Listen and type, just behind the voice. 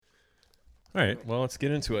All right. Well, let's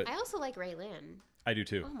get into it. I also like Ray Lynn. I do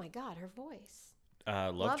too. Oh my God, her voice.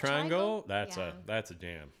 Love Triangle. That's a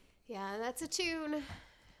jam. Yeah, that's a tune.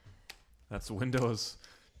 That's Windows.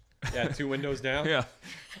 Yeah, 2 windows down. Yeah.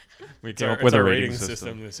 We It's came our, up with it's a our rating system.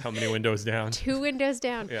 system. Is how many windows down. 2 windows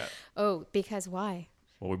down. Yeah. Oh, because why?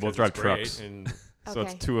 Well, we both 'Cause drive it's great trucks, and so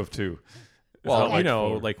it's Okay. 2 of 2. well, Okay. you know,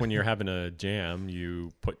 4. like when you're having a jam,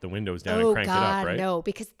 you put the windows down Oh and crank God, it up, right? no!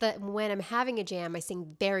 Because when I'm having a jam, I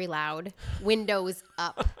sing very loud, windows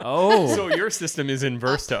up. Oh. So your system is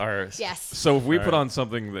inverse to ours. Yes. So if we All put right. on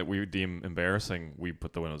something that we deem embarrassing, we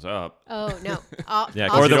put the windows up. Oh no. Yeah, I'll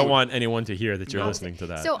because you sing- don't want anyone to hear that you're I'll listening to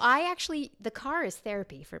that. So the car is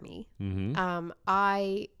therapy for me. Mm-hmm.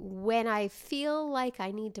 When I feel like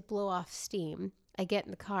I need to blow off steam, I get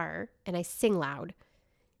in the car and I sing loud,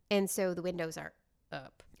 and so the windows are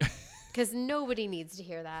up. Because nobody needs to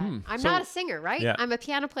hear that. I'm So- not a singer, right? Yeah. I'm a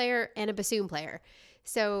piano player and a bassoon player.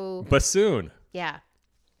 So, Bassoon. yeah.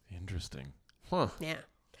 Interesting. Huh. Yeah.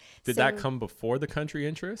 Did So- that come before the country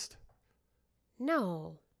interest?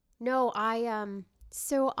 No,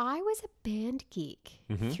 so I was a band geek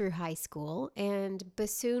through high school, and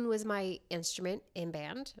bassoon was my instrument in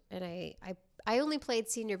band, and I only played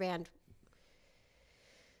senior band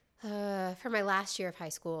for my last year of high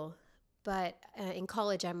school, but in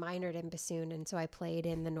college I minored in bassoon, and so I played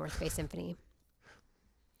in the North Bay Symphony.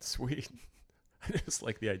 Sweet. I just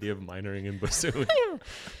like the idea of minoring in bassoon.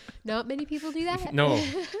 Not many people do that. No.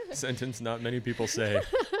 Sentence not many people say.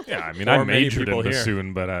 Yeah, I mean, Or I many majored people in here.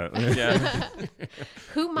 bassoon, but Yeah.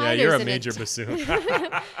 Who Yeah, minors you're a in major bassoon.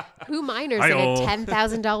 Who minors in Hi-yo. a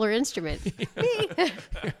 $10,000 instrument? Me.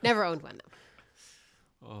 Never owned one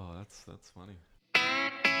though. oh, that's funny.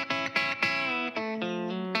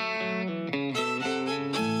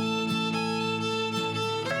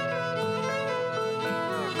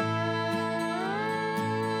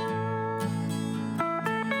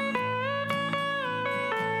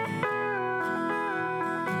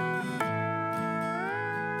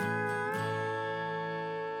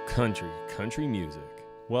 Country music.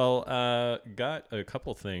 Well, got a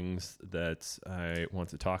couple things that I want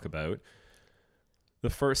to talk about. The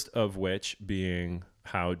first of which being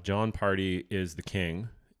how John Party is the king,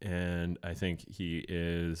 and I think he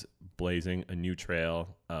is blazing a new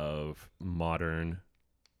trail of modern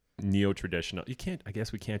neo-traditional. I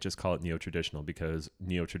guess we can't just call it neo-traditional because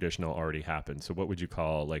neo-traditional already happened. So what would you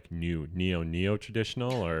call like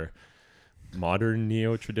neo-traditional or modern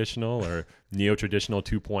neo-traditional or neo-traditional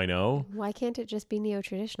 2.0? Why can't it just be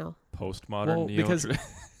neo-traditional? Postmodern Well, neo.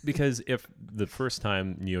 because if the first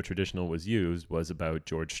time neo-traditional was used was about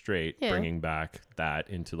George Strait Yeah. bringing back that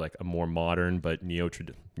into like a more modern but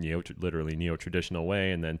literally neo-traditional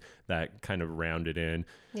way, and then that kind of rounded in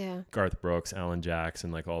Yeah. Garth Brooks, Alan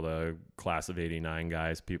Jackson, like all the class of '89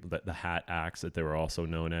 guys, people that the Hat Acts that they were also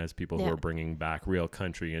known as, people who Yeah. were bringing back real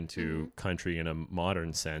country into country in a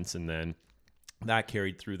modern sense, and then that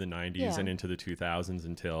carried through the 90s Yeah. and into the 2000s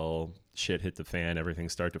until shit hit the fan. Everything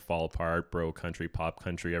started to fall apart. Bro country, pop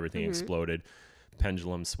country, everything exploded.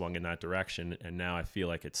 Pendulum swung in that direction. And now I feel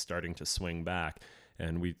like it's starting to swing back.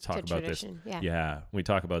 And we talk To about this. tradition, yeah. Yeah. We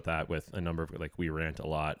talk about that with a number of, like, we rant a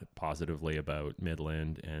lot positively about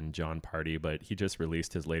Midland and John Party, but he just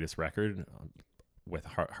released his latest record with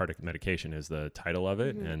Heart Medication is the title of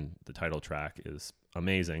it. And the title track is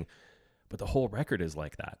amazing. But the whole record is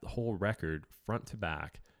like that. The whole record, front to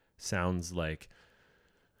back, sounds like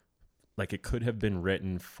it could have been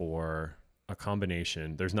written for a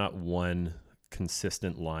combination. There's not one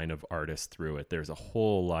consistent line of artists through it. There's a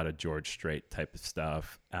whole lot of George Strait type of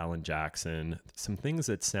stuff, Alan Jackson, some things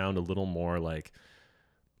that sound a little more like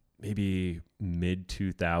maybe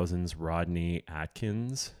mid-2000s Rodney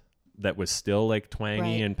Atkins that was still like twangy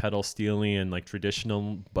Right. and pedal steely and like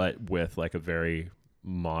traditional, but with like a very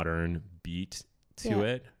modern beat to Yeah.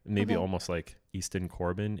 it. Maybe Okay. almost like Easton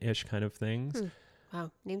Corbin-ish kind of things.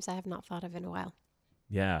 Wow. Names I have not thought of in a while.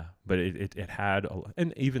 Yeah, but it had,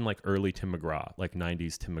 and even like early Tim McGraw, like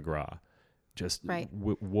 90s Tim McGraw, just Right.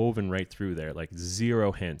 woven right through there, like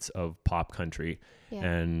zero hints of pop country. Yeah.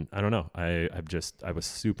 And I don't know, I was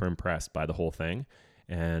super impressed by the whole thing.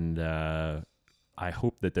 And I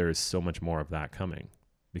hope that there is so much more of that coming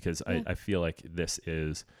because I feel like this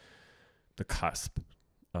is the cusp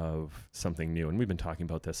of something new. And we've been talking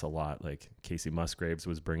about this a lot. Like Casey Musgraves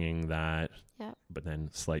was bringing that, Yeah. but then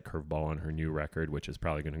slight curveball on her new record, which is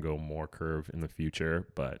probably going to go more curve in the future,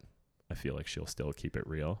 but I feel like she'll still keep it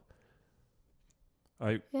real.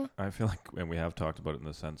 I feel like, and we have talked about it in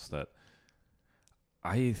the sense that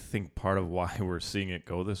I think part of why we're seeing it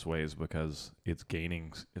go this way is because it's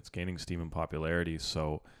gaining steam and popularity.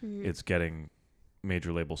 So it's getting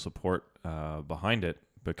major label support behind it,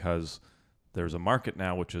 because there's a market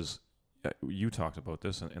now, which is, you talked about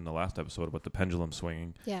this in the last episode about the pendulum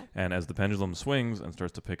swinging. Yeah. And as the pendulum swings and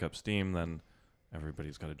starts to pick up steam, then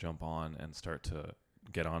everybody's got to jump on and start to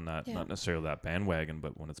get on that, not necessarily that bandwagon,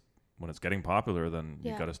 but when it's getting popular, then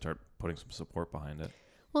you've got to start putting some support behind it.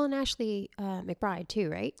 Well, and Ashley McBryde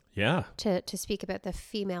too, right? Yeah. To speak about the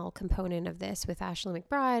female component of this with Ashley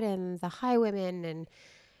McBryde and the Highwomen and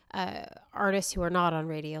artists who are not on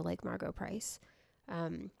radio like Margot Price.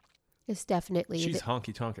 Is definitely she's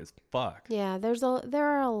honky tonk as fuck. Yeah, there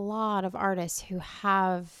are a lot of artists who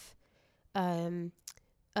have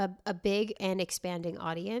a big and expanding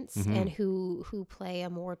audience, and who play a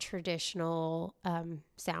more traditional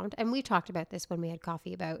sound. And we talked about this when we had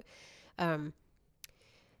coffee about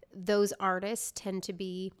those artists tend to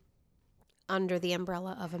be under the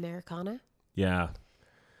umbrella of Americana. Yeah.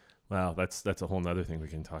 Wow, that's a whole nother thing we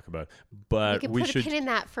can talk about. But we should put a pin in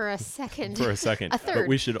that for a second. For a second. A third. But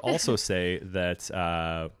we should also say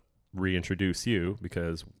that reintroduce you,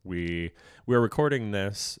 because we're recording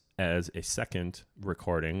this as a second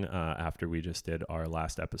recording after we just did our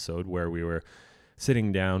last episode, where we were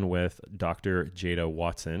sitting down with Dr. Jada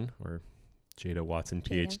Watson, or Jada Watson,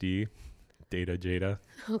 PhD, Jada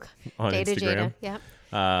on Data Instagram. Jada,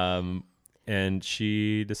 yeah. And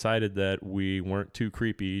she decided that we weren't too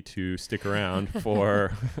creepy to stick around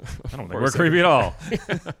for. I don't think we're creepy at all.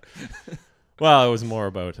 Well, it was more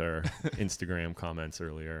about our Instagram comments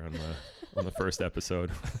earlier on the first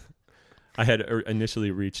episode. I had initially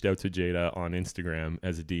reached out to Jada on Instagram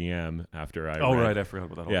as a DM after I. Right, I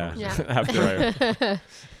forgot about that. After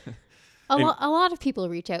I. A lot of people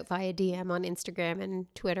reach out via DM on Instagram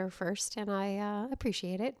and Twitter first, and I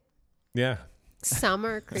appreciate it. Yeah. Some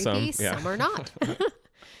are creepy, some are not.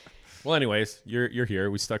 Well, anyways, you're here.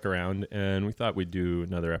 We stuck around, and we thought we'd do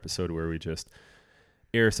another episode where we just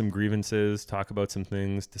air some grievances, talk about some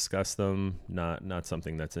things, discuss them. Not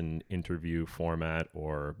something that's an interview format,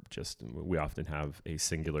 or just, we often have a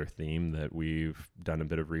singular theme that we've done a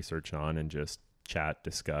bit of research on and just chat,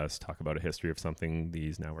 discuss, talk about a history of something.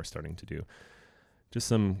 These now we're starting to do just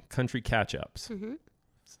some country catch-ups. Mm-hmm.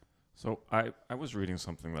 So I was reading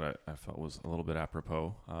something that I felt was a little bit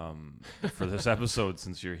apropos for this episode,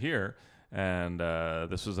 since you're here. And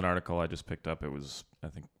this was an article I just picked up. It was, I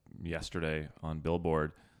think, yesterday on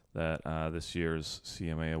Billboard, that this year's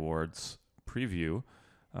CMA Awards preview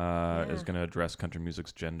is going to address country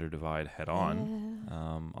music's gender divide head on.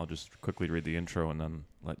 Yeah. I'll just quickly read the intro and then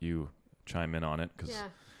let you chime in on it, because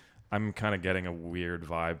I'm kind of getting a weird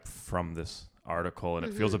vibe from this article, and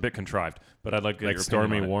it feels a bit contrived, but I'd like to get your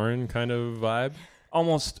Stormy Warren kind of vibe.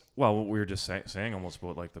 Almost, well, what we were just saying almost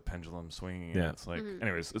about like the pendulum swinging. Yeah. It's like,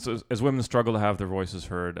 anyways, as women struggle to have their voices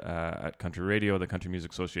heard at country radio, the Country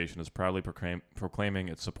Music Association is proudly proclaiming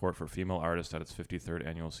its support for female artists at its 53rd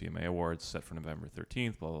annual CMA Awards, set for November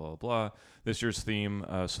 13th, blah, blah, blah, blah. This year's theme,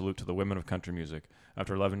 salute to the women of country music.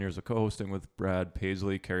 After 11 years of co-hosting with Brad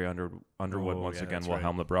Paisley, Carrie Underwood once again will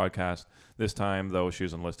helm the broadcast. This time, though,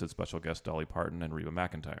 she's enlisted special guest Dolly Parton and Reba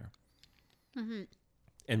McEntire. Mm-hmm.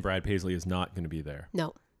 And Brad Paisley is not going to be there.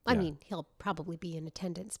 No. I mean, he'll probably be in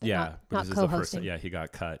attendance, but not co-hosting. He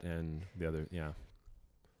got cut, and the other,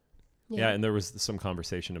 Yeah, and there was some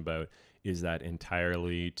conversation about, is that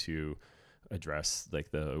entirely to address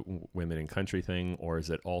like the women in country thing, or is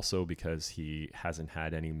it also because he hasn't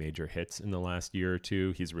had any major hits in the last year or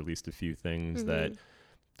two? He's released a few things that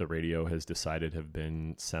the radio has decided have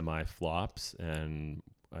been semi-flops, and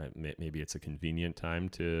maybe it's a convenient time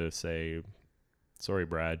to say, sorry,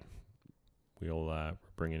 Brad, we're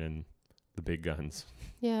bringing in the big guns.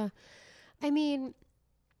 Yeah. I mean,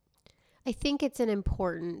 I think it's an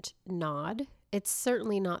important nod. It's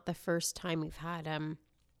certainly not the first time we've had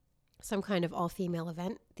some kind of all-female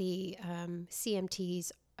event. The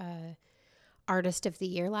CMT's Artist of the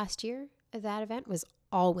Year last year, that event was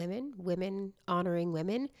all women honoring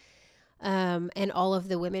women. And all of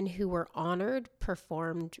the women who were honored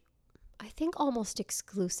performed, I think, almost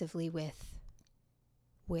exclusively with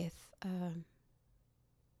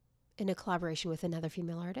in a collaboration with another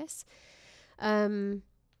female artist. And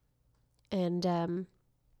then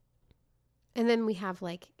we have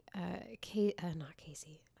like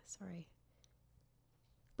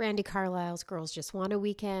Brandi Carlile's Girls Just Want a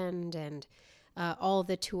Weekend, and all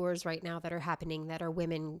the tours right now that are happening that are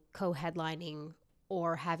women co-headlining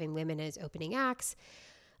or having women as opening acts.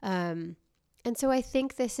 And so I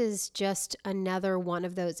think this is just another one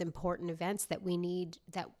of those important events that we need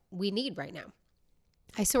right now.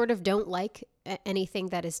 I sort of don't like anything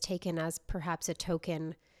that is taken as perhaps a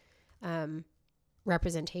token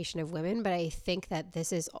representation of women, but I think that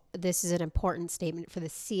this is an important statement for the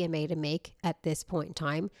CMA to make at this point in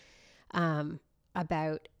time,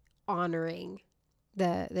 about honoring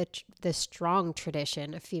the strong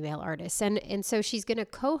tradition of female artists, and so she's going to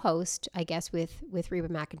co-host, I guess, with Reba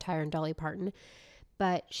McEntire and Dolly Parton,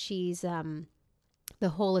 but she's the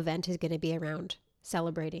whole event is going to be around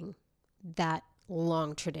celebrating that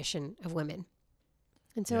long tradition of women,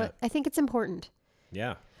 and so I think it's important.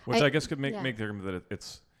 Yeah. Which I guess could make the argument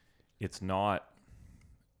that it's not.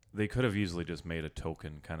 They could have easily just made a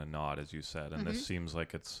token kind of nod, as you said, and this seems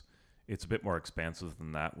like it's a bit more expansive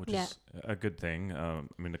than that, which is a good thing. I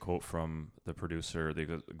mean, the quote from the producer,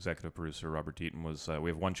 the executive producer, Robert Deaton, was, "We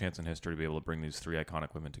have one chance in history to be able to bring these three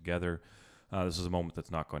iconic women together. This is a moment that's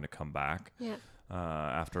not going to come back." Yeah.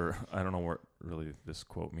 After, I don't know what really this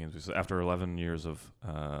quote means. After 11 years of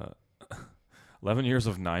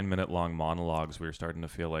 9-minute long monologues, we were starting to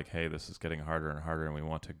feel like, hey, this is getting harder and harder, and we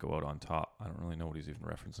want to go out on top. I don't really know what he's even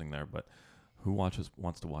referencing there, but who wants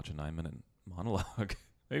to watch a 9-minute monologue?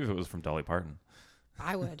 Maybe if it was from Dolly Parton.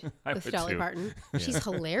 I would. I with would Dolly too. Parton. Yeah. She's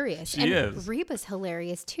hilarious. She and is. Reba's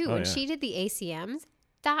hilarious too. Oh, When yeah. she did the ACMs,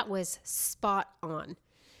 that was spot on.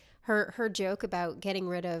 Her joke about getting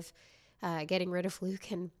rid of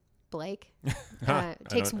Luke and Blake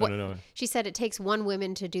takes I don't know. She said it takes one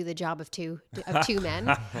woman to do the job of two men.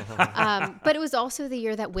 But it was also the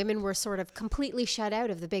year that women were sort of completely shut out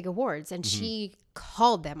of the big awards, and she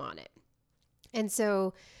called them on it. And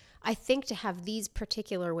so I think to have these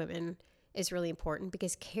particular women is really important,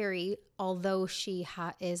 because Carrie, although she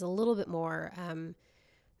is a little bit more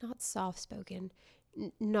not soft-spoken,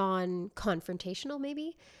 non-confrontational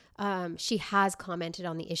maybe, she has commented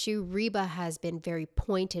on the issue. Reba has been very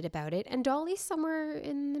pointed about it, and Dolly's somewhere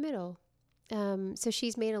in the middle. So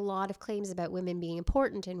she's made a lot of claims about women being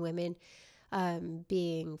important and women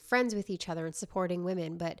being friends with each other and supporting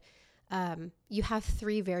women. But you have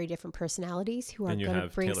three very different personalities who are And you going to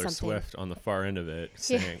have bring Taylor something. Swift on the far end of it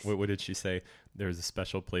saying, Yes. what did she say? There's a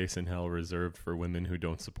special place in hell reserved for women who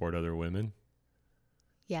don't support other women.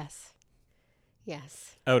 Yes.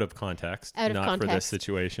 Yes. Out of context. Out of not for this context.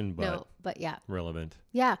 situation, but No, but yeah. relevant.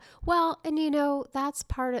 Yeah. Well, and that's a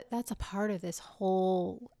part of this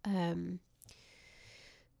whole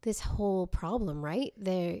problem, right?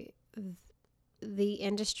 The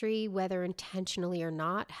industry, whether intentionally or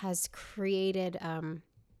not, has created a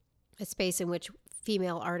space in which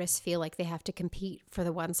female artists feel like they have to compete for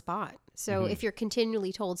the one spot. So if you're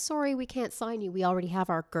continually told, sorry, we can't sign you, we already have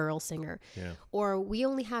our girl singer, Yeah. or we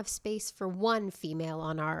only have space for one female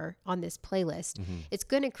on this playlist, it's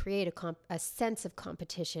going to create a sense of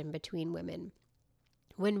competition between women,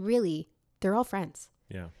 when really they're all friends.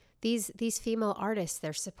 Yeah. These female artists,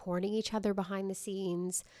 they're supporting each other behind the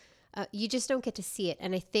scenes. You just don't get to see it.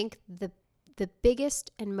 And I think the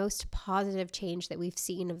biggest and most positive change that we've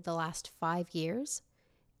seen of the last 5 years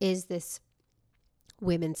is this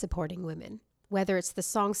women supporting women, whether it's the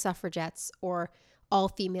Song Suffragettes or all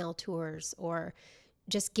female tours or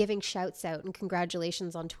just giving shouts out and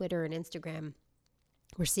congratulations on Twitter and Instagram.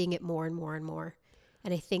 We're seeing it more and more and more.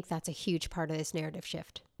 And I think that's a huge part of this narrative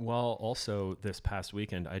shift. Well, also this past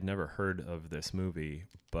weekend, I'd never heard of this movie,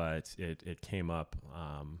 but it came up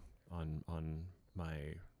on my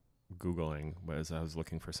Googling as I was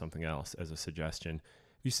looking for something else as a suggestion.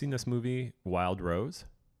 Have you seen this movie, Wild Rose?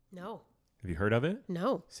 No. Have you heard of it?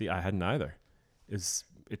 No. See, I hadn't either. It's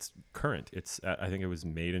current. It's I think it was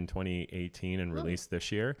made in 2018 and released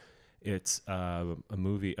this year. It's a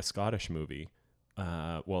movie, a Scottish movie.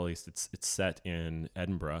 Well, at least it's set in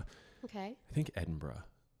Edinburgh. Okay. I think Edinburgh,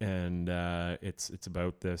 and it's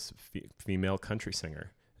about this female country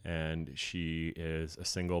singer, and she is a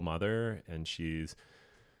single mother, and she's,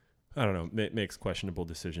 I don't know, makes questionable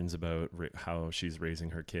decisions about how she's raising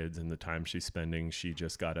her kids and the time she's spending. She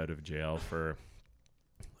just got out of jail for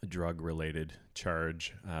a drug-related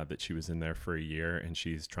charge that she was in there for a year, and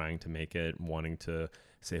she's trying to make it, wanting to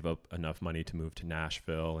save up enough money to move to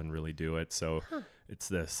Nashville and really do it. So it's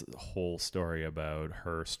this whole story about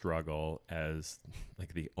her struggle as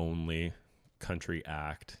like the only country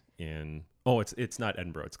act in, it's not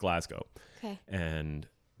Edinburgh, it's Glasgow. Okay. And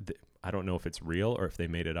I don't know if it's real or if they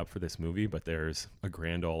made it up for this movie, but there's a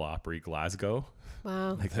Grand Ole Opry Glasgow.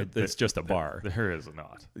 Wow. Like it's just a bar. There is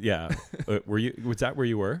not. Yeah. Was that where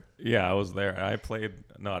you were? Yeah, I was there. I played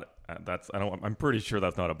not. I'm pretty sure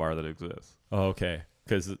that's not a bar that exists. Oh, okay.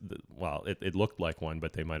 Because it looked like one,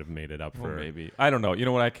 but they might have made it up Well, for maybe. I don't know. You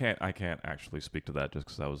know what? I can't actually speak to that just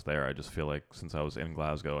because I was there. I just feel like since I was in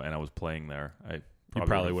Glasgow and I was playing there, you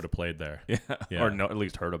probably would have played there. Yeah. Yeah. Or no, at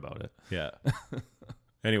least heard about it. Yeah.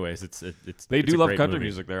 Anyways, it's They it's do a love great country movie.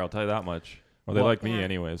 music there. I'll tell you that much. Well, they Well, like me yeah.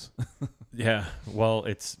 anyways. Yeah. Well,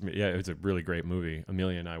 it's a really great movie.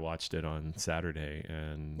 Amelia and I watched it on Saturday,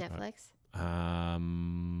 and Netflix.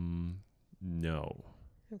 no,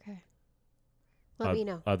 Okay. Let me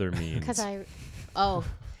know. other means. Because Oh,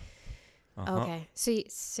 Uh-huh. okay. So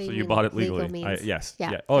So you you mean bought it legal legally. means. Yes.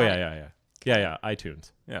 Yeah, Oh got yeah, it. yeah.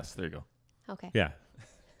 iTunes. Yes, there you go. Okay. Yeah.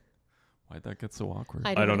 Why'd that get so awkward?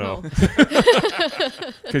 I don't know.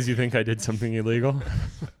 Because you think I did something illegal?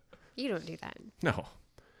 You don't do that. No.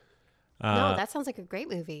 No, that sounds like a great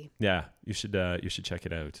movie. Yeah, you should check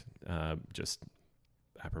it out. Just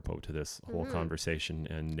apropos to this whole conversation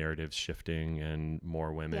and narrative shifting and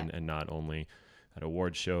more women, Yeah. and not only at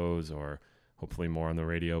award shows or hopefully more on the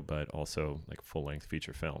radio, but also like full length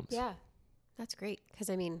feature films. Yeah. That's great. Because,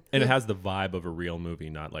 I mean. And it has the vibe of a real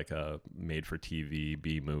movie, not like a made for TV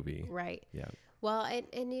B movie. Right. Yeah. Well, and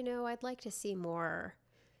I'd like to see more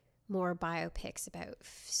biopics about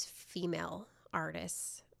female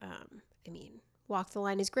artists. I mean, Walk the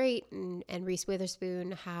Line is great, and Reese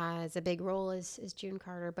Witherspoon has a big role as June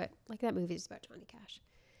Carter, but like that movie is about Johnny Cash.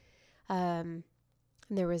 And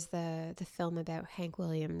there was the film about Hank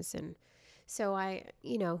Williams, and so I'd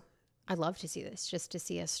love to see this, just to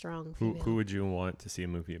see a strong female. Who would you want to see a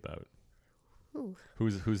movie about? Ooh.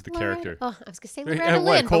 Who's the Loretta- character? Oh, I was gonna say Wait, Loretta what,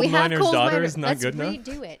 Lynn, but Coal we have Miner's Coal Daughter Miner. is not Let's good enough?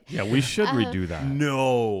 redo it. Yeah, we should redo that.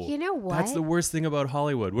 No. You know what? That's the worst thing about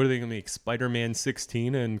Hollywood. What are they going to make? Spider-Man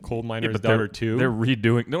 16 and Coal Yeah, Miner's but Daughter 2? They're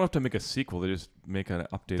redoing. They don't have to make a sequel. They just make an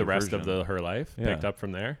updated The rest version. of her life Yeah. picked up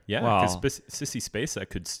from there. Yeah, Wow. because Sissy Spacek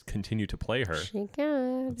could continue to play her. She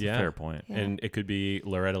could. That's Yeah. a fair point. Yeah. And it could be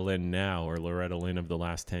Loretta Lynn now or Loretta Lynn of the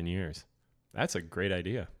last 10 years. That's a great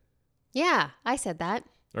idea. Yeah, I said that.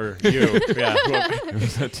 Or you. Yeah. Well, It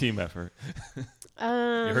was a team effort. you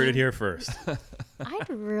heard it here first. I'd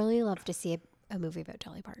really love to see a movie about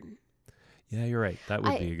Dolly Parton. Yeah, you're right. That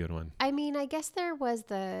would be a good one. I mean, I guess there was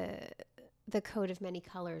the Coat of Many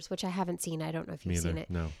Colors, which I haven't seen. I don't know if Me you've either. seen it.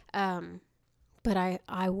 No. But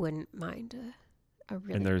I wouldn't mind a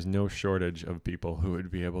really. And there's no shortage of people who would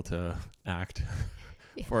be able to act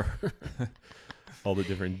Yeah. for all the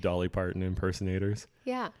different Dolly Parton impersonators.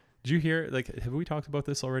 Yeah. Did you hear, have we talked about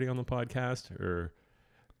this already on the podcast? Or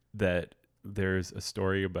that there's a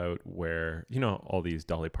story about where, all these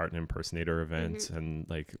Dolly Parton impersonator events and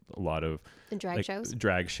like a lot of And drag shows.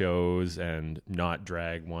 drag shows and not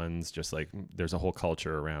drag ones, just like there's a whole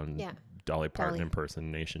culture around Yeah. Dolly Parton Dolly.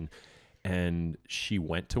 impersonation. And she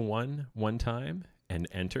went to one time and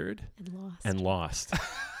entered And lost.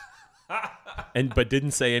 and but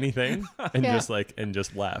didn't say anything and Yeah.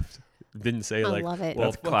 just left. Didn't say I like, love it. well,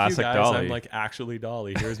 That's fuck you classic guys, Dolly. I'm like actually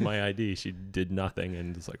Dolly. Here's my ID. She did nothing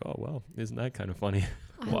and it's like, oh well, isn't that kind of funny?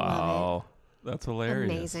 I love Wow. That's it.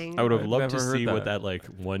 hilarious. Amazing. I would have I've loved to never heard see what that. that like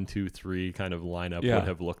 1, 2, 3 kind of lineup Yeah. would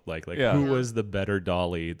have looked like. Like Yeah. who Yeah. was the better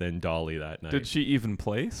Dolly than Dolly that night? Did she even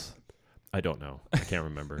place? I don't know. I can't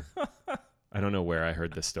remember. I don't know where I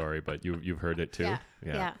heard this story, but you've heard it too. Yeah.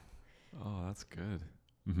 Yeah. Oh, that's good.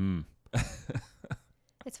 Mm-hmm.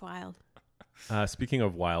 It's wild. Speaking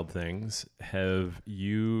of wild things, have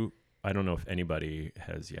you? I don't know if anybody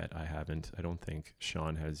has yet. I haven't. I don't think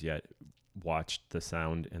Sean has yet watched The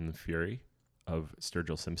Sound and the Fury of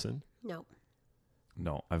Sturgill Simpson. No.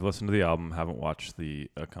 No, I've listened to the album. Haven't watched the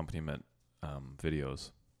accompaniment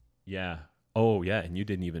videos. Yeah. Oh, yeah. And you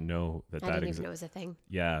didn't even know I that didn't even know it was a thing.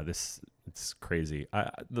 Yeah. It's crazy.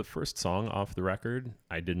 The first song off the record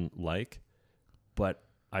I didn't like, but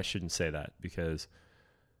I shouldn't say that because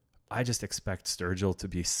I just expect Sturgill to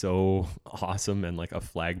be so awesome and like a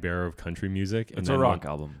flag bearer of country music. And It's a then rock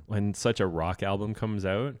album. When such a rock album comes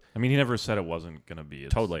out, I mean, he never said it wasn't gonna be.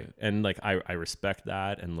 totally. And like I respect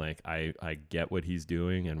that, and like I get what he's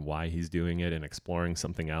doing and why he's doing it and exploring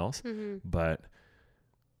something else. Mm-hmm. But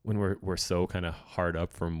when we're so kind of hard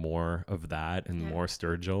up for more of that and Yeah. more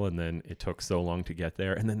Sturgill, and then it took so long to get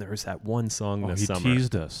there, and then there was that one song this he summer.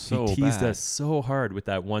 teased us so he teased bad. us so hard with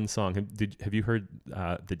that one song. Have you heard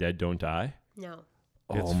 "The Dead Don't Die"? No.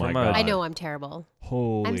 It's Oh my from god! I know I'm terrible.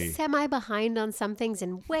 Holy I'm semi behind on some things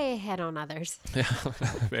and way ahead on others.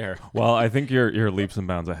 fair. Well, I think you're leaps and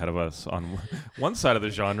bounds ahead of us on one side of the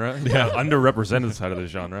genre, underrepresented side of the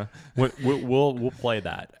genre. We'll play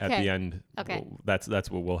that at Okay. the end. Okay.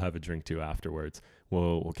 That's what we'll have a drink to afterwards.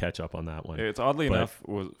 We'll catch up on that one. It's oddly But- enough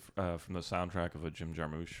was from the soundtrack of a Jim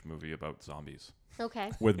Jarmusch movie about zombies.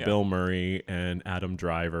 Okay. With Yeah. Bill Murray and Adam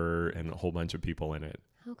Driver and a whole bunch of people in it.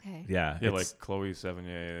 Okay. Yeah. Yeah, it's- like Chloe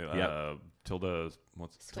Sevigny, Yep. Tilda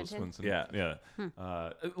Swinton? Swinton. Yeah.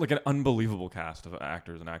 Yeah. Like an unbelievable cast of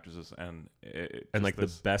actors and actresses, and and like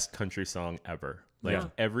the best country song ever. Like Yeah.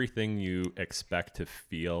 everything you expect to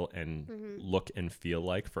feel and Mm-hmm. look and feel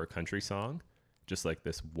like for a country song just like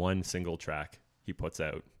this one single track he puts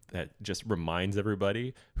out that just reminds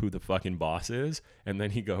everybody who the fucking boss is, and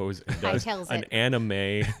then he goes and does Hightails an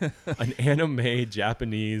it. anime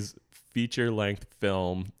Japanese feature-length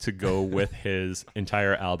film to go with his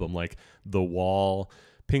entire album, like The Wall,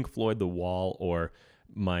 Pink Floyd The Wall, or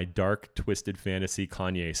My Dark Twisted Fantasy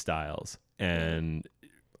Kanye Styles. And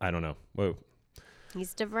I don't know. Whoa.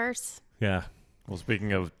 He's diverse. Yeah. Well,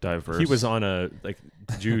 speaking of diverse, He was on a, like,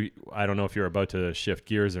 I don't know if you're about to shift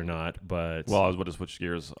gears or not, but. Well, I was about to switch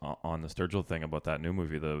gears on the Sturgill thing about that new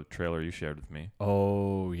movie, the trailer you shared with me.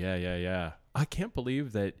 Oh, yeah. I can't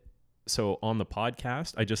believe that. So on the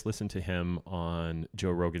podcast, I just listened to him on Joe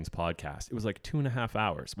Rogan's podcast. It was like 2.5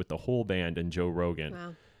 hours with the whole band and Joe Rogan.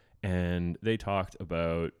 Wow. And they talked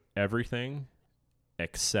about everything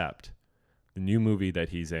except the new movie that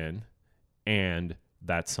he's in and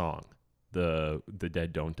that song, the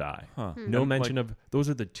Dead Don't Die. Huh. No And, mention of, those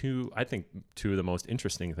are the two, I think, two of the most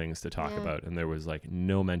interesting things to talk Yeah. about. And there was like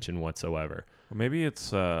no mention whatsoever. Well, maybe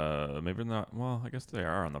it's maybe not. Well, I guess they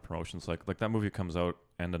are on the promotions. Like that movie comes out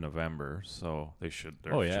end of November, so they should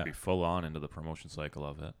should be full on into the promotion cycle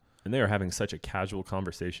of it. And they are having such a casual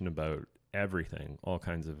conversation about everything, all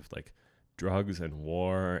kinds of like drugs and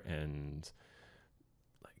war and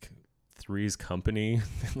like Three's Company,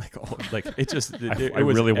 like all, like it just. It I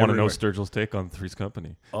was really want to know everywhere. Sturgill's take on Three's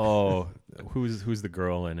Company. Oh, who's the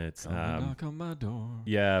girl in it? Come and knock on my door.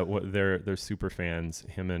 Yeah, they're super fans.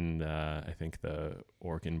 Him and I think the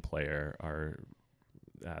organ player are.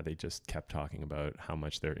 They just kept talking about how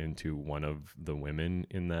much they're into one of the women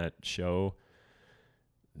in that show.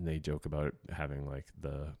 And they joke about having like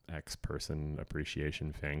the ex-person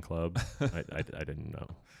appreciation fan club. I didn't know.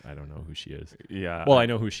 I don't know who she is. Yeah. Well, I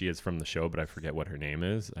know who she is from the show, but I forget what her name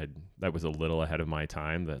is. That was a little ahead of my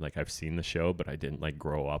time. That like I've seen the show, but I didn't like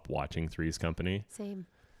grow up watching Three's Company. Same.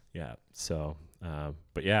 Yeah. So,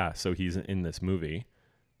 but yeah. So he's in this movie.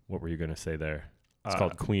 What were you gonna say there? It's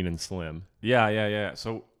called Queen and Slim. Yeah.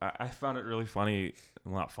 So I found it really funny.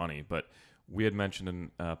 Well, not funny, but we had mentioned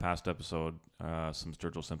in a past episode some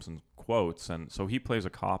Sturgill Simpson quotes, and so he plays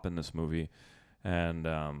a cop in this movie. And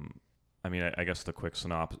I mean, I guess the quick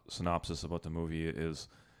synopsis about the movie is,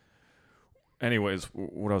 anyways,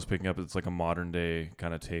 what I was picking up, it's like a modern day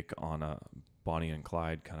kind of take on a Bonnie and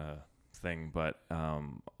Clyde kind of thing, but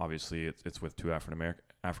obviously it's with two African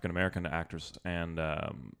American actors, and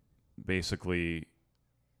basically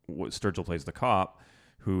Sturgill plays the cop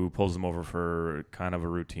who pulls them over for kind of a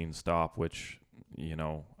routine stop, which, you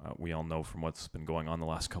know, we all know from what's been going on the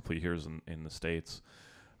last couple of years in the States.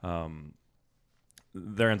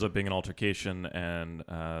 There ends up being an altercation, and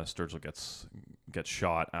Sturgill gets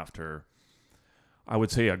shot after, I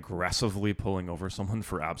would say, aggressively pulling over someone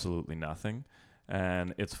for absolutely nothing.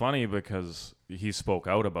 And it's funny because he spoke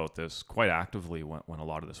out about this quite actively when a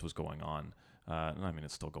lot of this was going on. And I mean,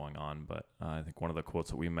 it's still going on, but I think one of the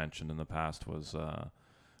quotes that we mentioned in the past was,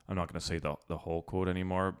 I'm not going to say the whole quote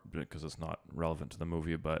anymore because it's not relevant to the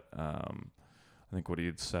movie, but I think what he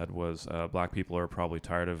had said was, black people are probably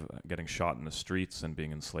tired of getting shot in the streets and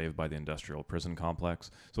being enslaved by the industrial prison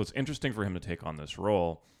complex. So it's interesting for him to take on this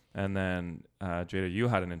role. And then, Jada, you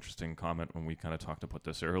had an interesting comment when we kind of talked about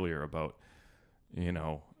this earlier about, you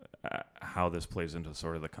know, how this plays into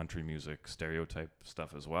sort of the country music stereotype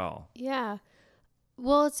stuff as well. Yeah.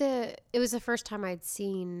 Well, it was the first time I'd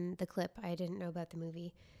seen the clip. I didn't know about the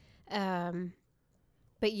movie.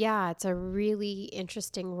 But yeah, it's a really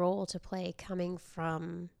interesting role to play coming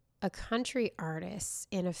from a country artist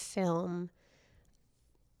in a film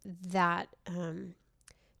that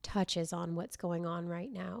touches on what's going on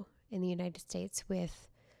right now in the United States with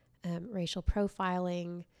racial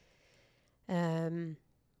profiling,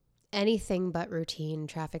 anything but routine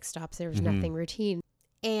traffic stops. There's nothing routine.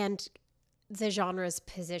 And the genre's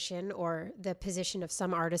position, or the position of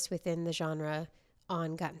some artists within the genre,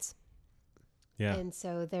 on guns. Yeah. And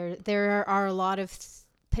so there are a lot of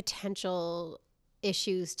potential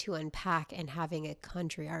issues to unpack, and having a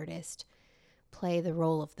country artist play the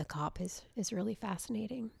role of the cop is really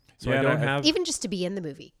fascinating. So Yeah, I and don't I- have. Even just to be in the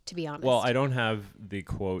movie, to be honest. Well, I don't have the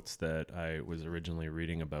quotes that I was originally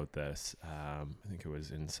reading about this. I think it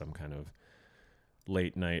was in some kind of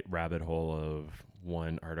late night rabbit hole of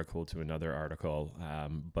one article to another article.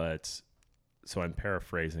 But so I'm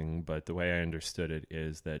paraphrasing, but the way I understood it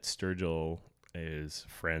is that Sturgill is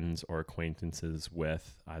friends or acquaintances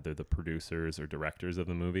with either the producers or directors of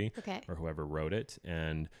the movie, Okay. or whoever wrote it.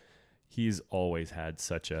 And he's always had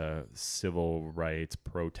such a civil rights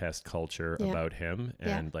protest culture Yeah. about him,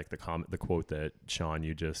 Yeah. and like the quote that Sean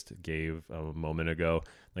you just gave a moment ago,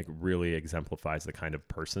 like really exemplifies the kind of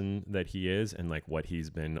person that he is and like what he's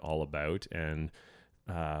been all about, and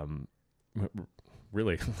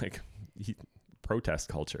really like protest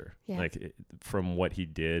culture, Yeah. like from what he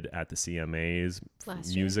did at the CMAs Last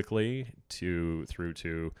year. musically through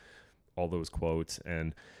to all those quotes.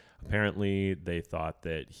 And apparently they thought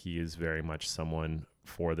that he is very much someone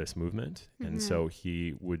for this movement. And so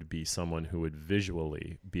he would be someone who would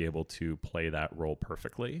visually be able to play that role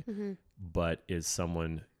perfectly, but is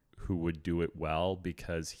someone who would do it well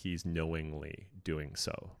because he's knowingly doing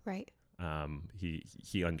so. Right.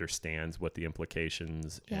 He understands what the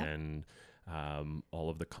implications Yeah. and all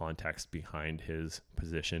of the context behind his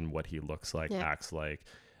position, what he looks like, Yeah. acts like,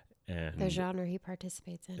 and The genre he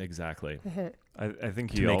participates in. exactly I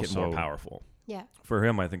think to he make also, it more powerful. Yeah. for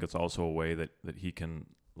him, I think it's also a way that he can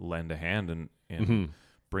lend a hand and Mhm.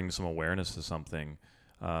 bring some awareness to something,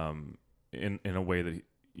 in a way that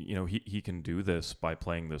he can do this by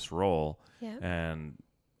playing this role, Yeah. and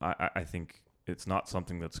I think it's not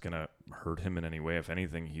something that's gonna hurt him in any way. If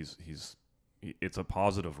anything, it's a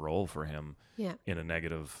positive role for him Yeah. in a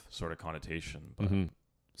negative sort of connotation. But Mhm.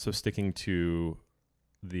 So sticking to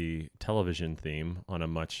the television theme on a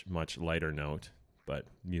much, much lighter note, but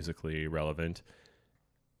musically relevant,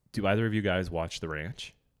 do either of you guys watch The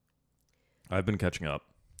Ranch? I've been catching up.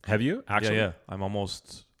 Have you actually? Yeah.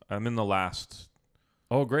 I'm in the last.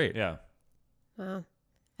 Oh, great. Yeah. Wow.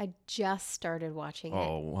 I just started watching it.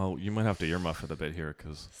 Oh, well, you might have to earmuff it a bit here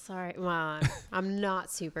because Sorry. Well, I'm not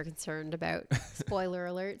super concerned about spoiler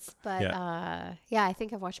alerts, but yeah, I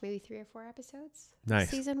think I've watched maybe 3 or 4 episodes. of Nice.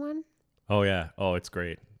 Season 1. Oh, yeah. Oh, it's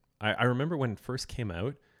great. I remember when it first came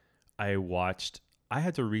out, I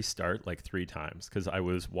had to restart like 3 times because I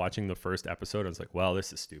was watching the first episode. I was like, well,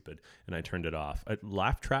 this is stupid. And I turned it off.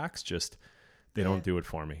 Laugh tracks they don't do it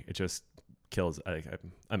for me. It just kills.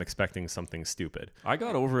 I'm expecting something stupid. I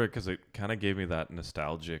got over it because it kind of gave me that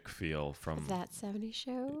nostalgic feel from. Of that 70s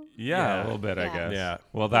show. Yeah, Yeah. a little bit, I Yeah. guess. Yeah.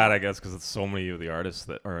 Well, that I guess because it's so many of the artists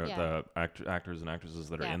that or Yeah. the actors and actresses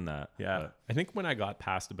that are Yeah. in that. Yeah. But I think when I got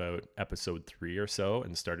past about episode 3 or so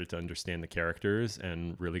and started to understand the characters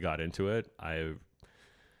and really got into it, I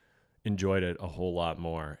enjoyed it a whole lot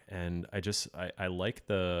more. And I like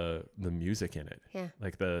the music in it. Yeah.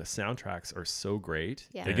 Like the soundtracks are so great.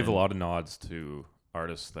 Yeah. they give a And- lot of nods to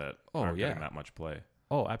artists that aren't yeah. getting that much play.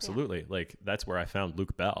 Oh, absolutely. Like that's where I found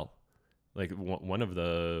Luke Bell. Like one of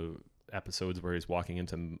the episodes where he's walking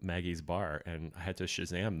into Maggie's bar, and I had to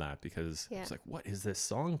Shazam that because Yeah. it's like, what is this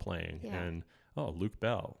song playing? Yeah. And Luke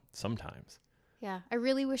Bell sometimes. Yeah. I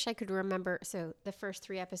really wish I could remember. So the first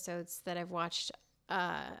 3 episodes that I've watched,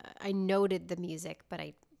 I noted the music, but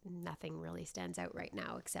nothing really stands out right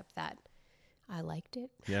now except that I liked it.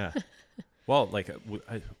 Yeah. Well, like,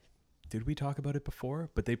 did we talk about it before?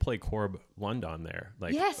 But they play Corb Lund on there,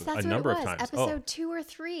 like Yes, that's a number what it of was. times. Episode 2 or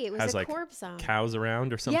 3. It was Has, a like, Corb song. Cows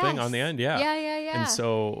around or something on the Yes. end. Yeah. Yeah. And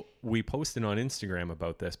so we posted on Instagram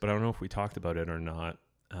about this, but I don't know if we talked about it or not.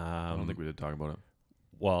 I don't think we did talk about it.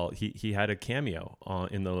 Well, he had a cameo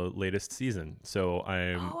in the latest season. So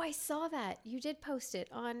I'm Oh, I saw that. You did post it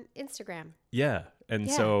on Instagram. yeah. And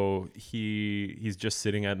Yeah. so he's just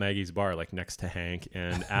sitting at Maggie's bar, like next to Hank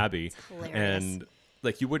and Abby. Hilarious. And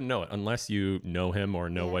like you wouldn't know it unless you know him or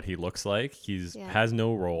know Yeah. what he looks like. He's Yeah. has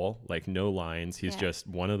no role, like no lines. He's Yeah. just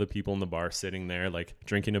one of the people in the bar sitting there, like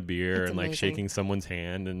drinking a beer It's and like amazing. shaking someone's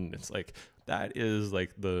hand. And it's like that is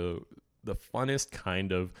like the funnest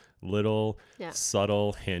kind of little Yeah.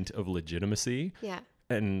 subtle hint of legitimacy. Yeah.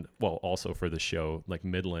 And well, also for the show, like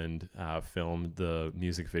Midland filmed the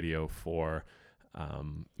music video for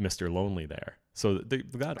Mr. Lonely there. So they've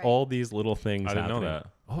got Right. all these little things. I didn't know happening.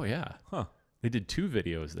 that. Oh yeah. Huh. They did 2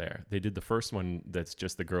 videos there. They did the first one that's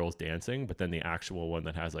just the girls dancing, but then the actual one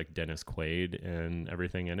that has like Dennis Quaid and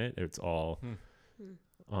everything in it. It's all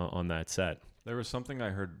on that set. There was something I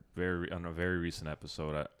heard on a very recent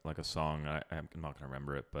episode, like a song. I'm not going to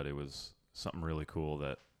remember it, but it was something really cool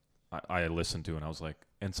that I listened to, and I was like,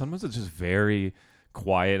 and sometimes it's just very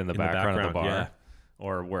quiet in the background of the bar yeah.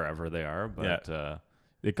 or wherever they are. But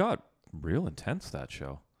it got real intense, that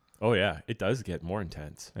show. Oh yeah, it does get more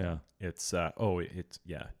intense. Yeah. It's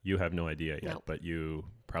you have no idea yet, Nope. but you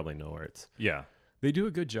probably know where it's. Yeah. They do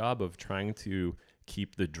a good job of trying to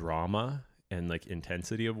keep the drama and like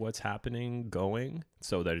intensity of what's happening going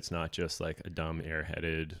so that it's not just like a dumb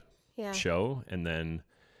airheaded Yeah. show, and then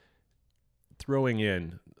throwing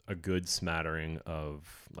in a good smattering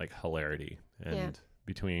of like hilarity and Yeah.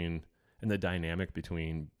 between and the dynamic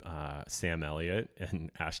between Sam Elliott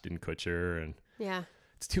and Ashton Kutcher, and Yeah.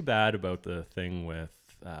 it's too bad about the thing with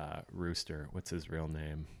Rooster. What's his real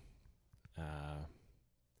name?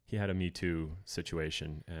 He had a Me Too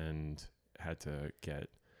situation and had to get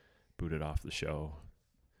booted off the show.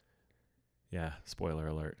 Yeah, spoiler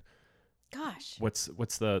alert. Gosh. What's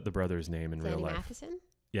the brother's name in Danny real life? Matheson?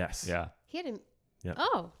 Yes. Yeah. He had a... Yeah.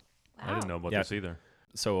 Oh. Wow. I didn't know about Yeah. this either.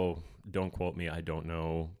 So don't quote me. I don't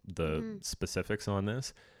know the specifics on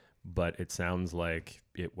this, but it sounds like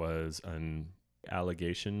it was an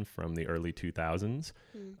allegation from the early 2000s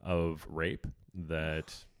of rape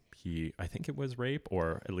that I think it was rape,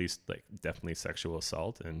 or at least like definitely sexual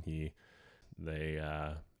assault. And they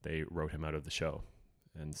wrote him out of the show.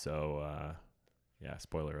 And so, yeah,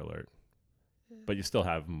 spoiler alert. But you still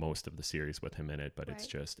have most of the series with him in it, but it's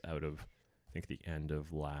Right. just out of, I think the end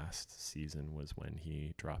of last season was when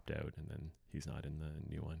he dropped out, and then he's not in the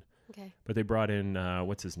new one. Okay. But they brought in,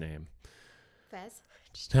 what's his name? Fez?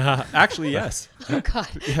 Actually, yes. Oh, God.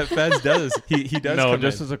 Yeah, Fez does. He does. No, come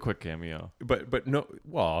just in. as a quick cameo But no.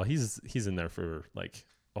 Well, he's in there for like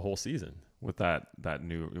a whole season. with that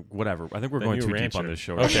new whatever. I think we're The going new too deep on rancher. this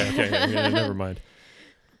show. Okay. Yeah, never mind.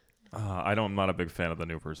 I'm not a big fan of the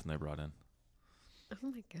new person they brought in. Oh,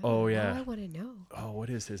 my God. Oh, yeah. Now I want to know. Oh, what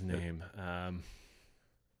is his name?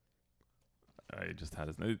 I just had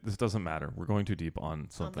his name. This doesn't matter. We're going too deep on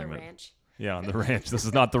something. On the that, ranch. Yeah, on the ranch. This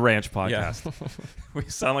is not the ranch Yeah. podcast. We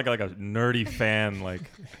sound like a nerdy fan. Like,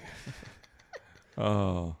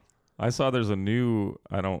 oh, I saw there's a new.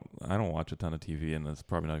 I don't watch a ton of TV, and it's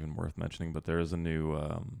probably not even worth mentioning. But there is a new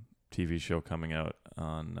TV show coming out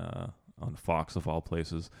on Fox of all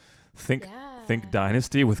places. Think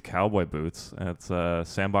Dynasty with cowboy boots. And it's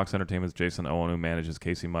Sandbox Entertainment's Jason Owen, who manages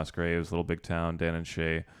Casey Musgraves, Little Big Town. Dan and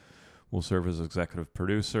Shay will serve as executive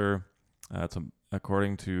producer.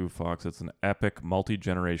 According to Fox, it's an epic,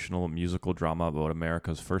 multi-generational musical drama about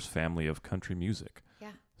America's first family of country music.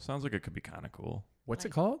 Yeah. Sounds like it could be kind of cool. What's it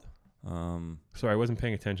Right. called? Sorry, I wasn't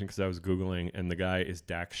paying attention because I was Googling, and the guy is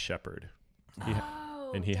Dax Shepard.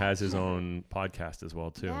 And he has his own podcast as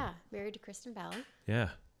well, too. Yeah. Married to Kristen Bell. Yeah.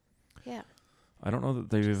 Yeah. I don't know that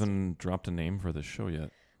they've even dropped a name for this show yet.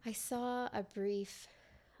 I saw a brief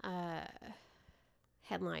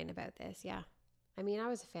headline about this. Yeah. I mean, I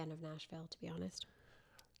was a fan of Nashville, to be honest.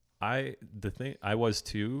 I was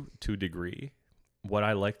too, to a degree. What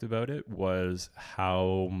I liked about it was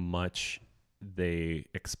how much they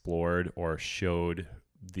explored or showed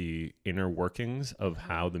the inner workings of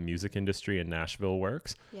how the music industry in Nashville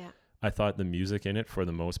works. Yeah. I thought the music in it, for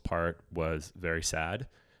the most part, was very sad.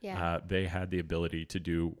 Yeah. They had the ability to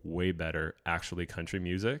do way better, actually, country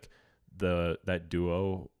music. That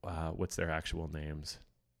duo, what's their actual names?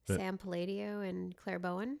 Sam Palladio and Claire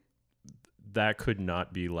Bowen. That could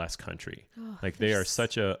not be less country. Oh, Like, they are there's-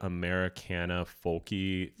 such a Americana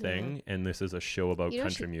folky thing, and this is a show about You know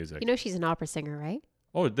country music. You know she's an opera singer, right?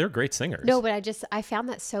 Oh, they're great singers. No, but I found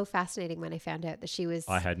that so fascinating when I found out that she was.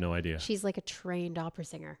 I had no idea. She's like a trained opera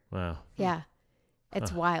singer. Wow. Yeah.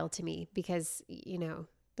 It's wild to me because,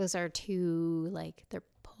 those are two, like, they're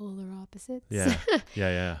polar opposites. Yeah.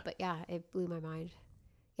 Yeah. But yeah, it blew my mind.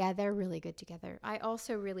 Yeah, they're really good together. I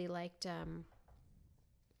also really liked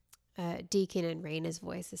Deacon and Raina's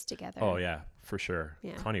voices together. Oh, yeah, for sure.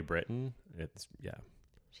 Yeah. Connie Britton, yeah.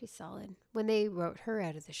 She's solid. When they wrote her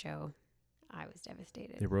out of the show, I was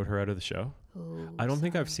devastated. They wrote her out of the show? Oh, I don't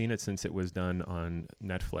think I've sorry. seen it since it was done on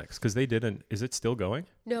Netflix, because they didn't. Is it still going?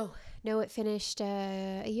 No, it finished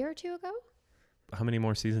a year or two ago. How many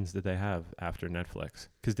more seasons did they have after Netflix?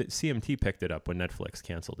 Because CMT picked it up when Netflix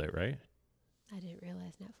canceled it, right? I didn't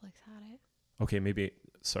realize Netflix had it. Okay,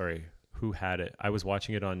 sorry, who had it? I was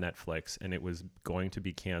watching it on Netflix, and it was going to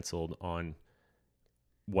be canceled on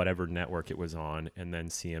whatever network it was on, and then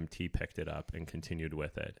CMT picked it up and continued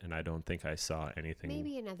with it, and I don't think I saw anything.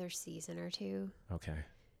 Maybe another season or two. Okay.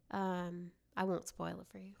 I won't spoil it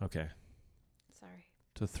for you. Okay. Sorry.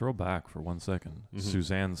 To throw back for 1 second, Mhm.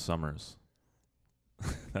 Suzanne Summers.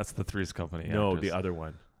 That's the Three's Company. No, actress. the other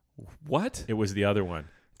one. What? It was the other one.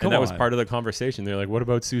 Come And that was on. part of the conversation. They're like, what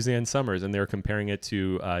about Suzanne Summers? And they were comparing it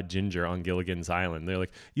to Ginger on Gilligan's Island. They're like,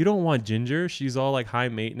 you don't want Ginger. She's all like high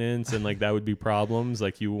maintenance and like that would be problems.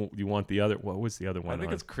 Like you want the other. What was the other one? I think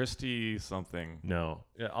on? it's Christy something. No.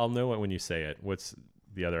 Yeah, I'll know it when you say it. What's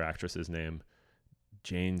the other actress's name?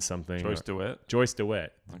 Jane something. Joyce DeWitt. Joyce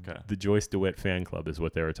DeWitt. Okay. The Joyce DeWitt fan club is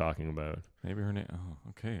what they were talking about. Maybe her name. Oh,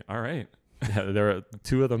 okay. All right. Yeah, there are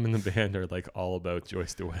two of them in the band are like all about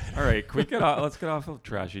Joyce DeWitt. All right. Can we get off, let's get off of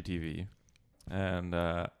trashy TV. And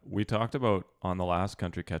we talked about, on the last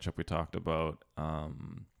Country Catch-Up, we talked about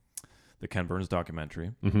the Ken Burns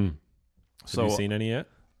documentary. Mm-hmm. Have you seen any yet?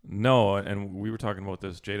 No, and we were talking about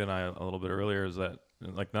this, Jade and I, a little bit earlier, is that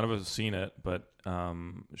like none of us have seen it, but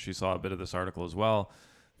she saw a bit of this article as well,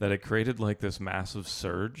 that it created like this massive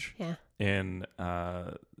surge Yeah. in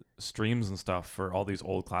streams and stuff for all these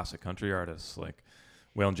old classic country artists like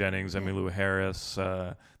Waylon Jennings, Emmylou Harris.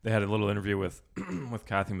 They had a little interview with with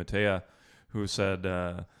Kathy Mattea, who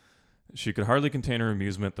said she could hardly contain her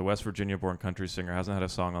amusement. The West Virginia-born country singer hasn't had a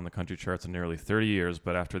song on the country charts in nearly 30 years,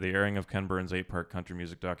 but after the airing of Ken Burns' 8-part country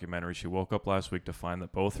music documentary, she woke up last week to find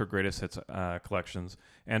that both her greatest hits collections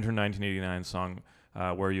and her 1989 song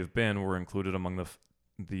Where You've Been were included among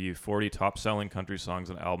the 40 top-selling country songs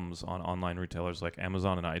and albums on online retailers like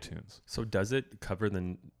Amazon and iTunes. So does it cover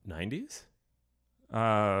the 90s?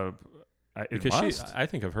 Because I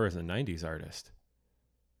think of her as a 90s artist.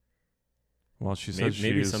 Well, she says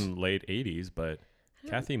Maybe she's some late 80s, but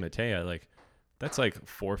Kathy Mattea, like, that's like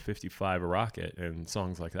 455 a Rocket and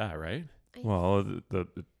songs like that, right? Well, the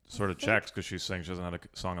it sort of checks because she's saying she hasn't had a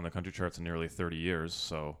song on the country charts in nearly 30 years,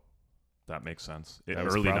 so that makes sense. That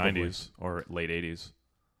was Early probably 90s or late 80s.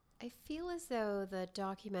 I feel as though the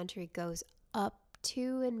documentary goes up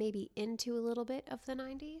to and maybe into a little bit of the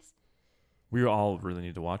 90s. We all really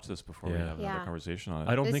need to watch this before we Yeah. have another Yeah. conversation on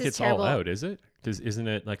it. I don't This think is it's terrible. all out, is it? Because isn't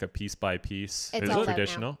it like a piece by piece? It's Is all it out now.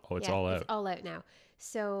 traditional? Oh, it's all out. It's all out now.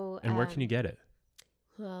 So And where can you get it?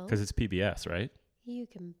 Well, Because it's PBS, right? you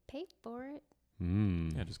can pay for it.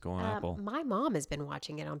 Yeah, just go on Apple. My mom has been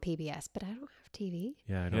watching it on PBS, but I don't have TV.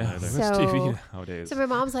 Yeah, I don't Yeah, either. there's So- TV nowadays. So my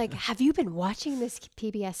mom's like, "Have you been watching this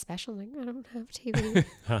PBS special?" I'm like, "I don't have TV."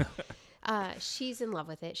 She's in love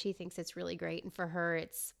with it. She thinks it's really great, and for her,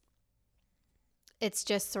 it's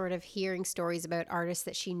just sort of hearing stories about artists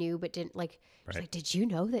that she knew but didn't like. She's Right. like, "Did you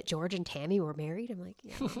know that George and Tammy were married?" I'm like,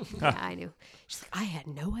 "Yeah, yeah, I knew." She's like, "I had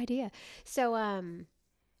no idea." So,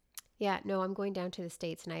 yeah, no, I'm going down to the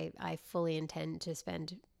States, and I fully intend to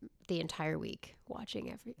spend the entire week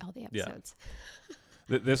watching all the Yeah. episodes.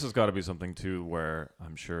 This has got to be something too where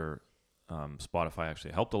I'm sure Spotify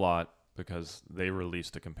actually helped a lot because they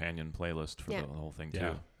released a companion playlist for Yeah. the whole thing Yeah.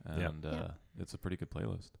 too, Yeah. and Yeah. it's a pretty good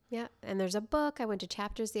playlist. Yeah, and there's a book. I went to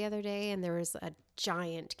Chapters the other day, and there was a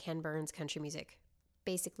giant Ken Burns country music,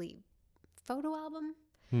 basically photo album.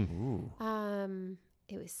 Ooh,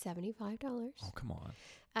 It was $75. oh come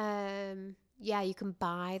on! Yeah, you can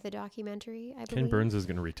buy the documentary. I Ken believe. Burns is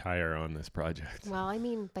going to retire on this project. Well, I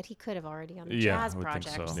mean, but he could have already on the Yeah, jazz I would think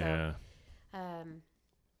project. so. Yeah.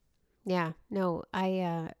 Yeah, no,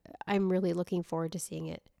 I'm really looking forward to seeing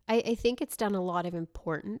it. I think it's done a lot of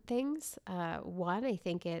important things. One, I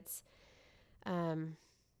think it's,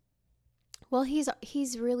 well,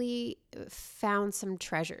 he's really found some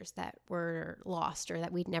treasures that were lost or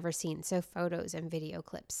that we'd never seen. So photos and video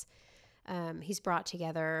clips. He's brought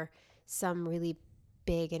together some really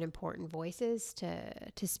big and important voices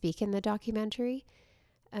to speak in the documentary.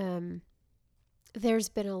 There's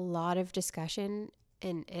been a lot of discussion,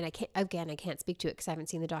 and I can't speak to it because I haven't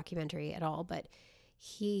seen the documentary at all, but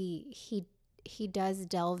he does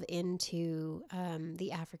delve into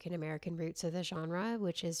the African American roots of the genre,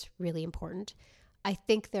 which is really important. I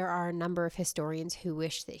think there are a number of historians who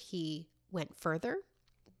wish that he went further,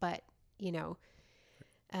 but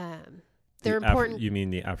they're important. You mean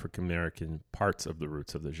the African American parts of the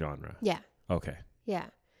roots of the genre? Yeah, Okay. yeah.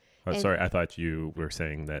 Oh, And- sorry. I thought you were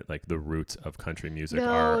saying that like the roots of country music No,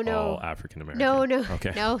 are no. all African American. No,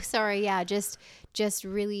 Okay. no, sorry. Yeah, just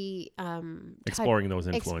really Exploring those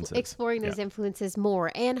influences. exploring those influences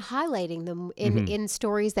more and highlighting them in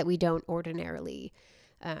stories that we don't ordinarily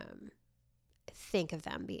think of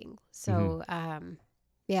them being. So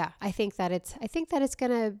yeah, I think that it's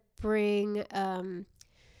gonna bring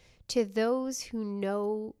to those who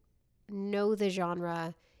know the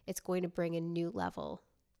genre, it's going to bring a new level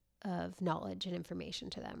of knowledge and information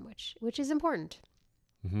to them, which is important.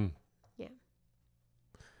 Mm-hmm. Yeah.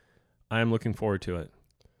 I'm looking forward to it.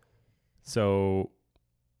 So,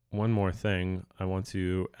 one more thing I want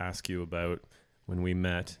to ask you about when we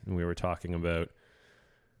met and we were talking about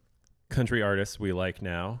country artists we like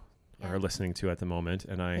now, Yeah. are listening to at the moment,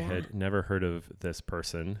 and I Yeah. had never heard of this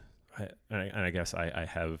person. I guess I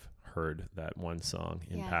have heard that one song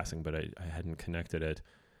in Yeah. passing, but I hadn't connected it.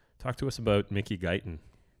 Talk to us about Mickey Guyton.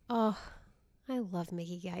 Oh, I love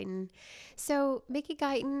Mickey Guyton. So Mickey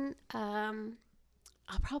Guyton,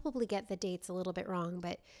 I'll probably get the dates a little bit wrong,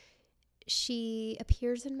 but she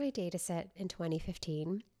appears in my data set in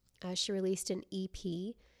 2015. She released an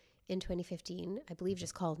EP in 2015, I believe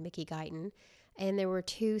just called Mickey Guyton. And there were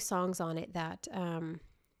 2 songs on it that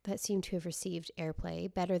seemed to have received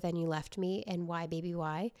airplay, Better Than You Left Me and Why Baby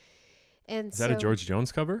Why. And Is that a George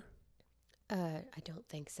Jones cover? I don't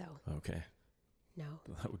think so. Okay. No.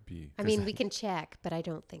 That would be. I mean, we can check, but I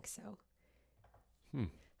don't think so. Hmm.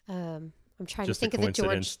 I'm trying Just to a think of the George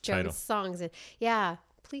coincidence Jones title. songs. And yeah,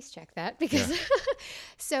 please check that because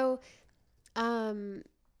so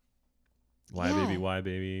Why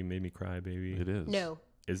baby, made me cry, baby. It is. no.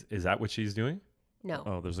 Is that what she's doing? No.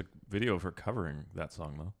 Oh, there's a video of her covering that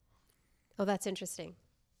song though. Oh, that's interesting.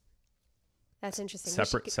 That's interesting. We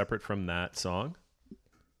should Separate from that song?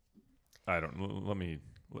 I don't. Let me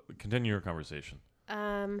continue your conversation.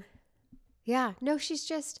 Yeah, no,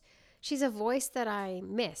 she's a voice that I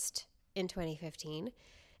missed in 2015.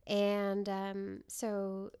 And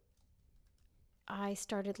so I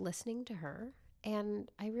started listening to her, and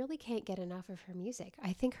I really can't get enough of her music.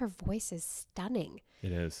 I think her voice is stunning.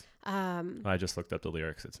 It is. I just looked up the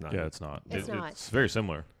lyrics. It's not. Yeah, it's not. It's not. It's very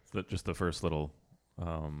similar. Just the first little,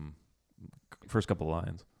 first couple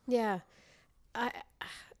lines. Yeah. I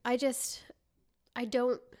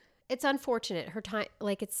don't, it's unfortunate.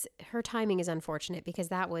 Her timing is unfortunate because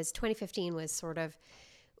 2015 was sort of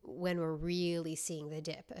when we're really seeing the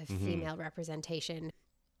dip of female representation.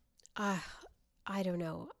 I don't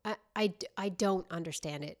know. I don't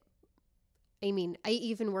understand it. I mean, I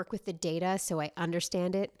even work with the data, so I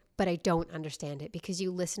understand it, but I don't understand it because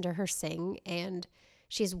you listen to her sing and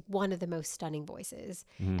she's one of the most stunning voices.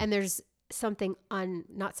 And there's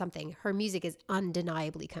her music is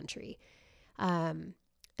undeniably country. And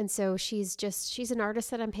so she's an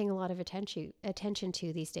artist that I'm paying a lot of attention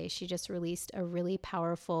to these days. She just released a really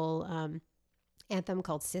powerful anthem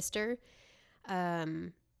called Sister.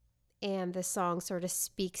 And the song sort of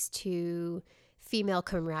speaks to female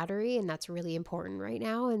camaraderie, and that's really important right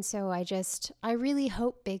now. And so I really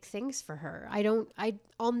hope big things for her.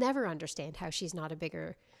 I'll never understand how she's not a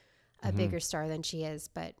bigger star than she is,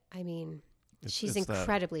 but I mean, she's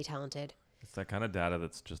incredibly talented. It's that kind of data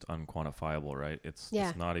that's just unquantifiable, right? It's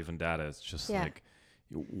not even data. It's just like,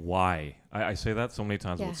 why? I say that so many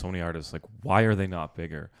times with so many artists, like, why are they not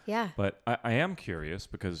bigger? Yeah. But I am curious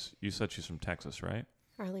because you said she's from Texas, right?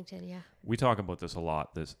 Arlington, yeah. We talk about this a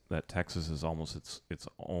lot, that Texas is almost its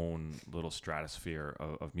own little stratosphere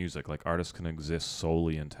of music. Like, artists can exist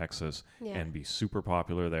solely in Texas and be super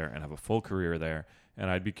popular there and have a full career there. And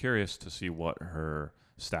I'd be curious to see what her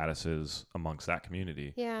status is amongst that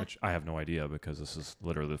community, which I have no idea because this is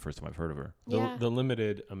literally the first time I've heard of her. The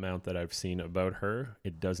limited amount that I've seen about her,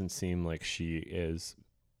 it doesn't seem like she is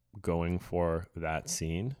going for that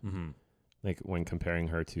scene. Like, when comparing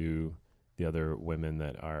her to the other women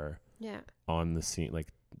that are on the scene, like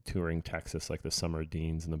touring Texas, like the Summer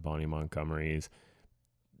Deans and the Bonnie Montgomerys.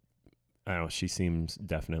 I don't know, she seems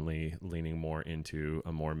definitely leaning more into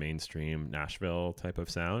a more mainstream Nashville type of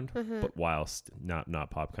sound, but whilst not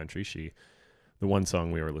pop country. The one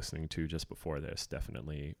song we were listening to just before this,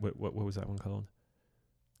 definitely, what was that one called?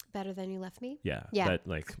 Better Than You Left Me? Yeah. That,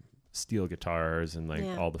 like, steel guitars and like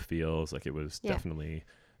all the feels, like it was definitely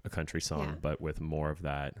a country song, but with more of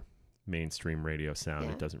that mainstream radio sound.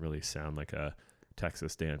 It doesn't really sound like a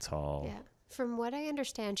Texas dance hall. Yeah. From what I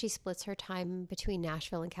understand, she splits her time between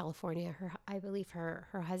Nashville and California. I believe her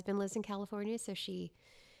husband lives in California, so she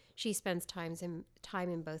spends time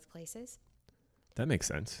in both places. That makes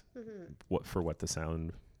sense. What the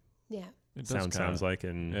sound sounds like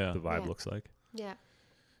and the vibe looks like. Yeah.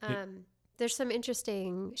 There's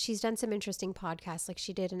she's done some interesting podcasts. Like,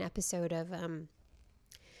 she did an episode of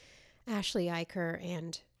Ashley Eicher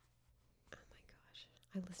and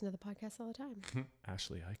I listen to the podcast all the time.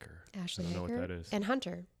 Ashley Eicher. Ashley I don't know Eicher what that is. and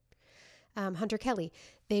Hunter Kelly.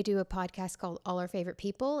 They do a podcast called All Our Favorite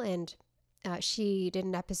People, and she did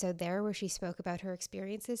an episode there where she spoke about her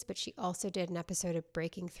experiences, but she also did an episode of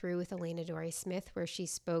Breaking Through with Elena Dory Smith, where she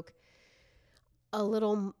spoke a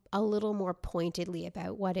little more pointedly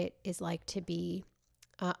about what it is like to be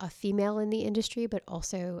a female in the industry, but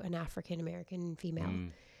also an African American female.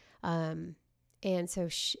 And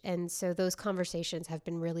so those conversations have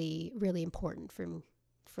been really, really important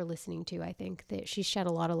for listening to. I think that she shed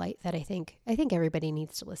a lot of light that I think everybody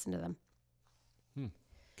needs to listen to them.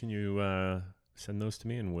 Can you send those to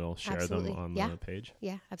me and we'll share them on the page?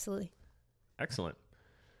 Yeah, absolutely. Excellent.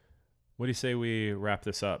 What do you say we wrap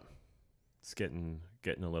this up? It's getting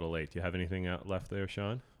a little late. Do you have anything left there,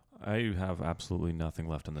 Sean? I have absolutely nothing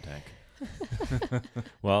left in the tank.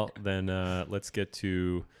 Well, then let's get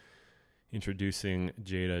to introducing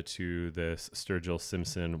Jada to this Sturgill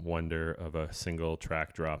Simpson wonder of a single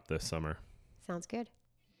track drop this summer. Sounds good.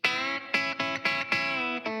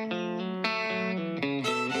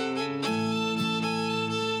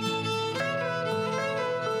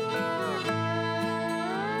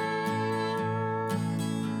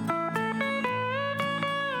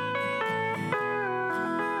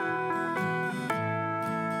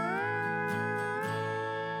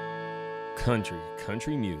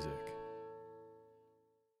 Country music.